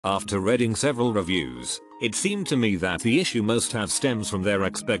After reading several reviews, it seemed to me that the issue most have stems from their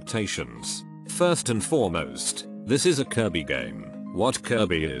expectations. First and foremost, this is a Kirby game. What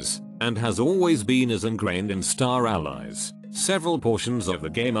Kirby is, and has always been, is ingrained in Star Allies. Several portions of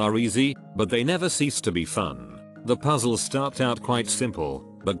the game are easy, but they never cease to be fun. The puzzles start out quite simple,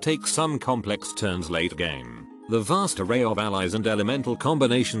 but take some complex turns late game. The vast array of allies and elemental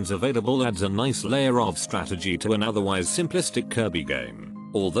combinations available adds a nice layer of strategy to an otherwise simplistic Kirby game.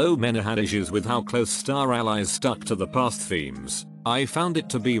 Although many had issues with how close Star Allies stuck to the past themes, I found it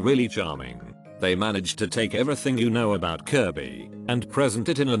to be really charming. They managed to take everything you know about Kirby and present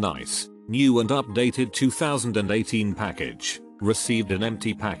it in a nice, new and updated 2018 package. Received an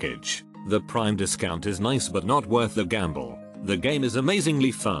empty package. The Prime discount is nice but not worth the gamble. The game is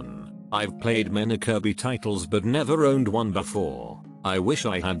amazingly fun. I've played many Kirby titles but never owned one before. I wish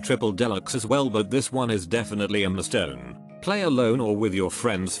I had Triple Deluxe as well, but this one is definitely a must-own. Play alone or with your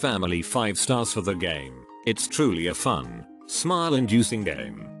friends, family. 5 stars for the game. It's truly a fun, smile-inducing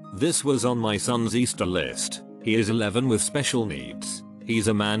game. This was on my son's Easter list. He is 11 with special needs. He's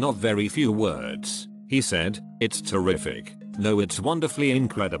a man of very few words. He said, "It's terrific. No, it's wonderfully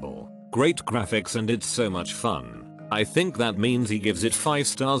incredible. Great graphics and it's so much fun." I think that means he gives it 5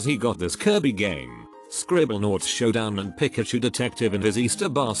 stars. He got this Kirby game, Scribblenauts Showdown and Pikachu Detective in his Easter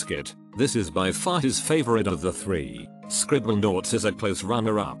basket. This is by far his favorite of the 3. Scribblenauts is a close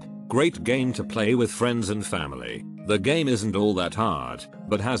runner-up. Great game to play with friends and family. The game isn't all that hard,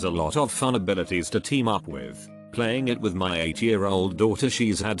 but has a lot of fun abilities to team up with. Playing it with my 8-year-old daughter,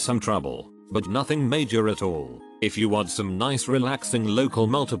 she's had some trouble, but nothing major at all. If you want some nice relaxing local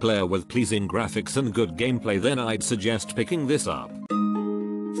multiplayer with pleasing graphics and good gameplay, then I'd suggest picking this up.